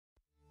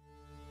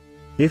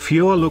If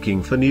you're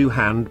looking for new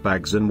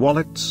handbags and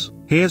wallets,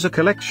 here's a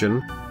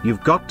collection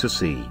you've got to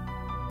see.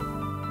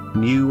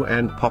 New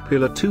and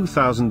popular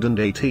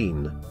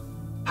 2018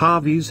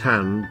 Harvey's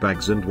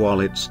Handbags and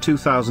Wallets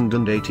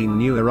 2018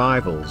 New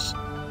Arrivals.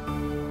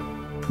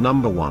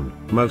 Number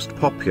 1, Most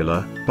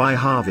Popular, by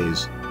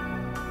Harvey's.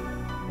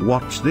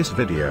 Watch this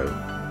video.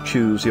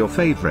 Choose your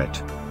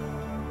favorite.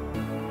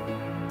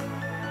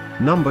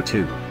 Number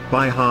 2,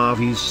 by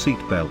Harvey's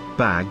Seatbelt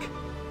Bag.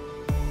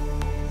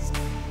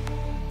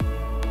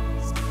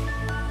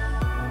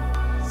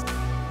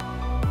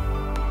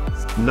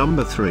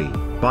 Number 3,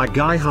 by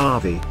Guy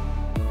Harvey.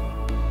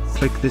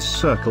 Click this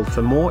circle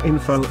for more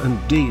info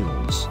and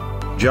deals.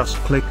 Just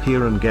click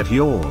here and get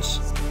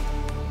yours.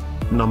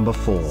 Number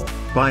 4,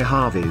 by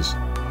Harvey's.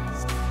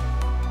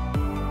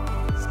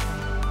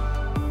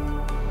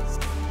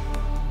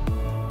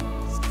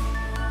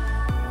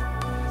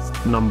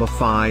 Number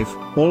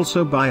 5,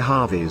 also by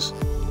Harvey's.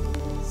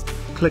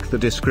 Click the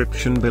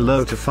description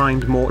below to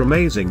find more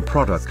amazing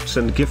products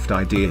and gift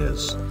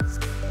ideas.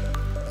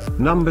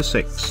 Number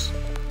 6.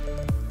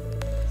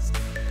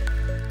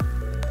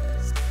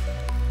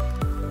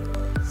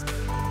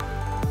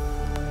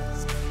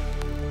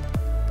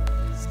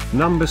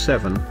 Number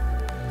 7.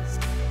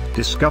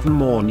 Discover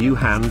more new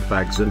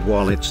handbags and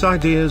wallets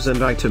ideas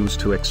and items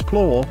to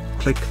explore,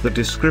 click the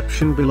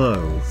description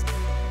below.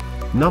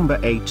 Number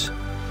 8.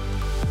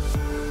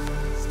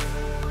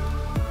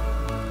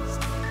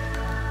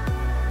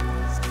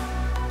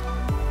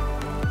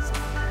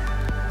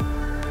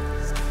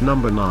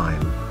 Number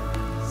 9.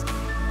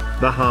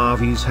 The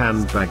Harvey's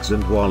Handbags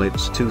and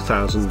Wallets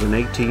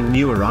 2018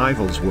 New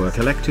Arrivals were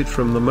collected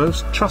from the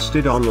most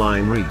trusted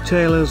online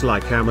retailers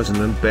like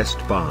Amazon and Best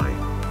Buy.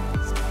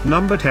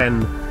 Number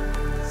 10.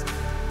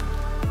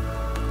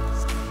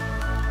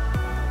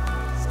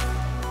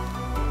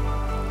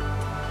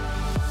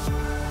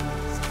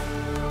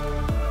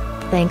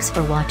 Thanks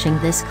for watching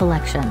this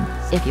collection.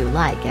 If you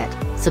like it,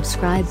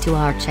 subscribe to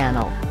our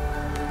channel.